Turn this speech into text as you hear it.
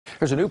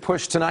There's a new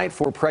push tonight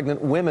for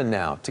pregnant women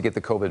now to get the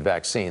COVID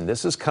vaccine.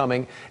 This is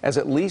coming as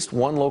at least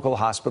one local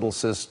hospital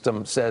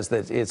system says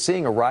that it's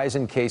seeing a rise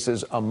in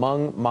cases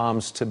among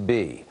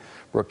moms-to-be.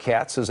 Brooke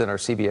Katz is in our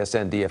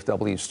CBSN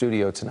DFW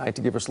studio tonight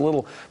to give us a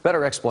little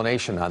better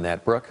explanation on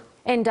that. Brooke?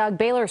 And Doug,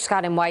 Baylor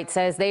Scott White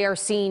says they are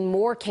seeing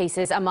more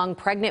cases among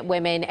pregnant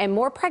women and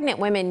more pregnant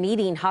women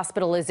needing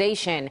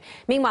hospitalization.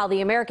 Meanwhile,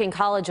 the American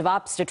College of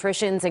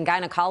Obstetricians and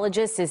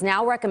Gynecologists is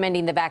now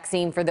recommending the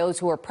vaccine for those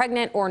who are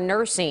pregnant or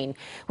nursing.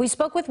 We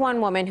spoke with one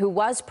woman who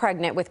was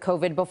pregnant with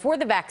COVID before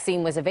the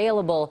vaccine was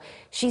available.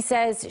 She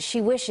says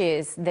she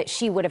wishes that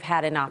she would have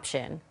had an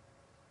option.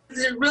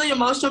 It's really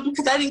emotional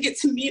because I didn't get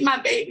to meet my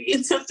baby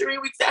until 3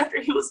 weeks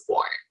after he was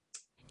born.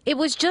 It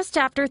was just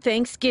after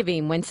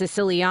Thanksgiving when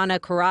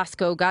Ceciliana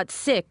Carrasco got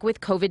sick with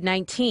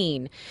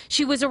COVID-19.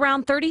 She was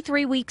around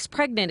 33 weeks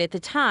pregnant at the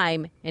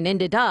time and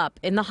ended up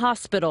in the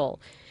hospital.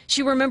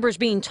 She remembers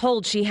being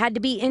told she had to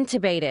be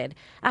intubated.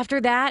 After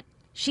that,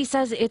 she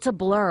says it's a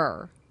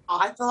blur.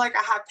 I feel like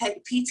I have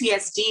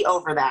PTSD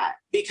over that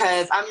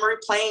because I'm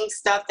replaying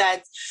stuff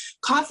that's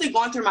constantly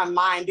going through my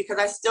mind because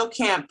I still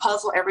can't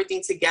puzzle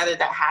everything together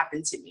that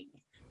happened to me.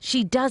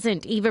 She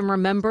doesn't even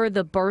remember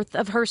the birth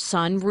of her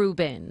son,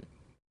 Ruben.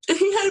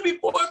 He had to be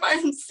born by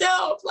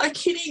himself. Like,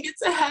 he didn't get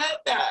to have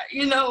that,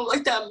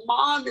 like that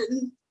mom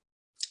and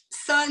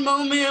son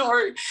moment,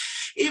 or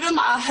even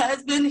my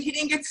husband, he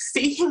didn't get to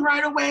see him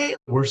right away.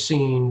 We're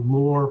seeing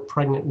more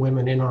pregnant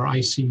women in our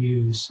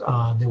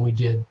ICUs than we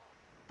did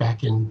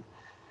back in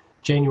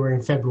January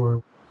and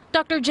February.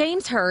 Dr.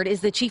 James Hurd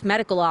is the chief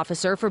medical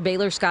officer for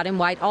Baylor Scott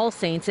White All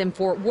Saints in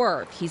Fort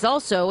Worth. He's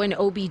also an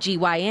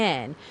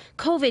OBGYN.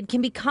 COVID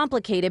can be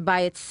complicated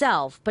by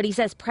itself, but he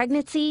says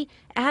pregnancy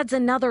adds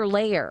another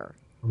layer.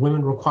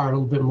 Women require a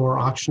little bit more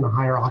oxygen, a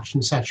higher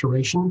oxygen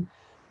saturation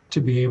to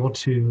be able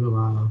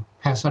to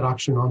pass that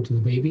oxygen on to the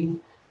baby.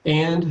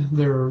 And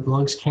their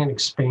lungs can't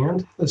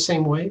expand the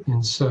same way.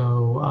 And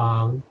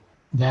so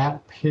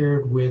that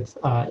paired with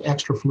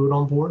extra fluid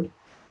on board,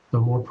 they're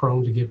more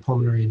prone to get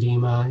pulmonary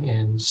edema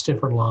and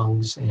stiffer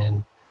lungs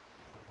and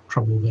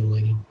trouble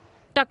ventilating.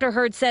 Dr.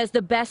 Hurd says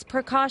the best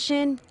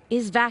precaution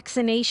is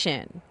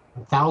vaccination.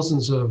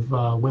 Thousands of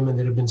women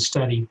that have been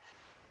studied,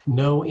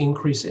 no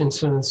increased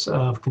incidence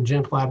of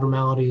congenital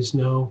abnormalities,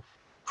 no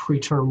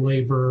preterm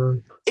labor.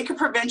 It could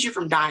prevent you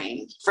from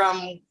dying,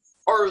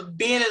 or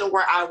being in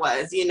where I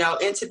was,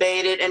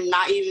 intubated and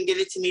not even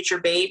getting to meet your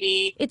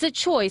baby. It's a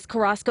choice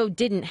Carrasco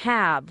didn't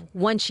have,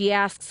 one she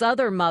asks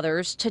other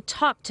mothers to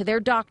talk to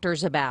their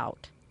doctors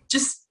about.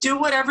 Just do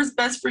whatever's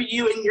best for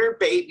you and your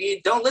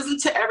baby. Don't listen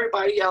to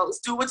everybody else.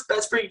 Do what's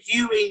best for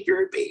you and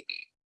your baby.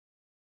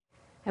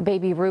 A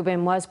baby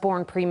Ruben was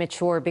born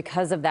premature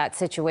because of that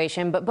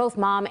situation, but both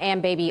mom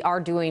and baby are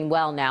doing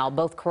well now.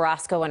 Both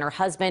Carrasco and her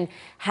husband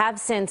have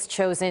since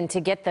chosen to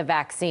get the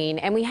vaccine,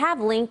 and we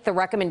have linked the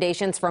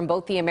recommendations from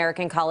both the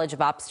American College of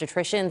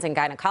Obstetricians and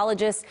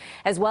Gynecologists,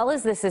 as well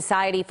as the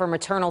Society for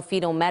Maternal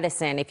Fetal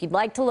Medicine. If you'd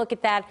like to look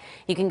at that,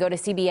 you can go to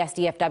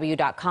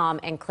cbsdfw.com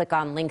and click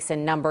on links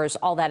and numbers.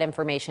 All that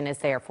information is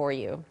there for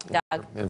you. Doug?